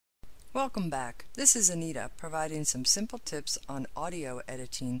Welcome back. This is Anita providing some simple tips on audio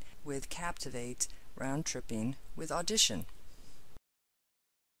editing with Captivate, round-tripping with Audition.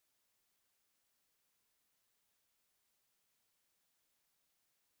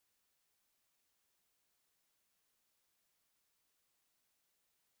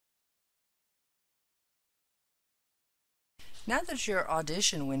 Now that your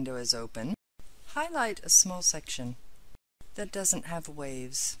Audition window is open, highlight a small section that doesn't have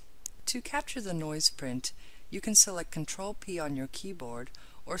waves. To capture the noise print, you can select Ctrl-P on your keyboard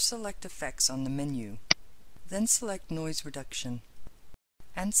or select Effects on the menu. Then select Noise Reduction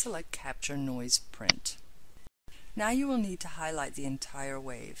and select Capture Noise Print. Now you will need to highlight the entire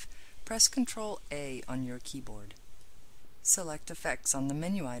wave. Press Ctrl-A on your keyboard. Select Effects on the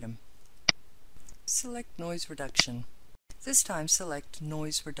menu item. Select Noise Reduction. This time select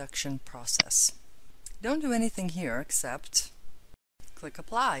Noise Reduction Process. Don't do anything here except click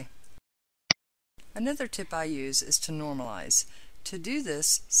Apply. Another tip I use is to normalize. To do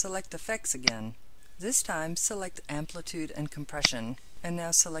this, select Effects again. This time select Amplitude and Compression, and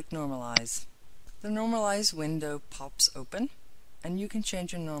now select Normalize. The Normalize window pops open, and you can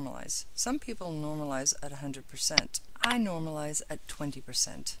change your normalize. Some people normalize at 100%. I normalize at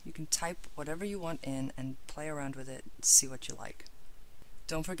 20%. You can type whatever you want in and play around with it, see what you like.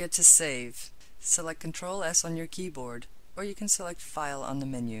 Don't forget to save. Select Ctrl-S on your keyboard, or you can select File on the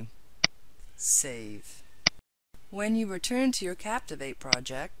menu. Save. When you return to your Captivate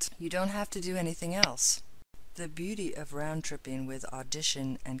project, you don't have to do anything else. The beauty of round-tripping with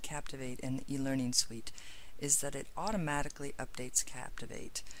Audition and Captivate in the e-learning suite is that it automatically updates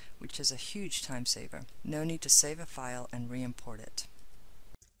Captivate, which is a huge time saver. No need to save a file and re-import it.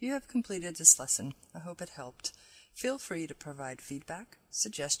 You have completed this lesson. I hope it helped. Feel free to provide feedback,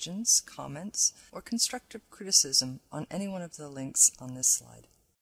 suggestions, comments, or constructive criticism on any one of the links on this slide.